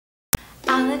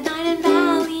Alanine and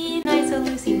Valine,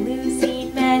 Isoleucine,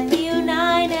 Leucine,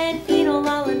 Methionine and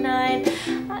Phenylalanine.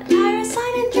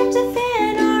 Tyrosine and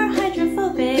Tryptophan are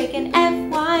hydrophobic, and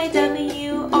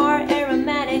FYW are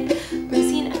aromatic.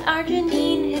 Lysine and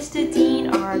Arginine,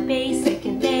 Histidine are basic,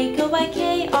 and they go by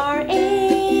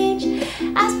KRH.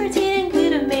 Aspartate and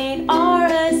Glutamate are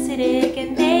acidic,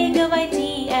 and they go by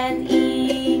D and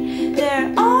E.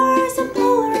 There are some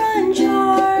Polar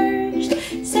Uncharged: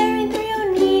 Serine,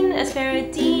 Threonine,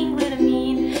 Asparagine,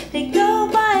 Glutamine. They go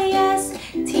by S,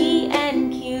 T,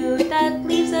 and Q. That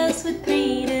leaves us with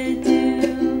 3 to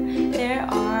do. There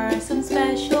are some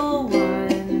special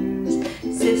ones: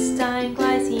 Cysteine,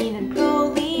 Glycine, and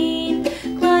Proline.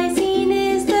 Glycine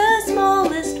is the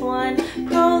smallest one.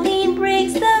 Proline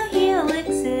breaks the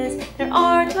helixes. There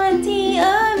are 20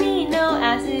 amino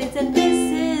acids, and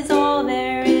this is all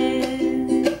there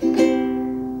is.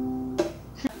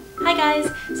 Hi guys!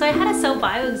 So I had a cell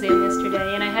bio exam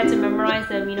yesterday, and I had to memorize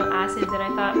the amino acids, and I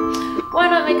thought, why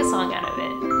not make a song out of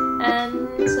it?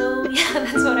 And so yeah,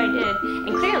 that's what I did.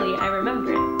 And clearly I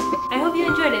remember it. I hope you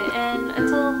enjoyed it, and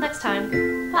until next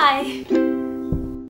time, bye!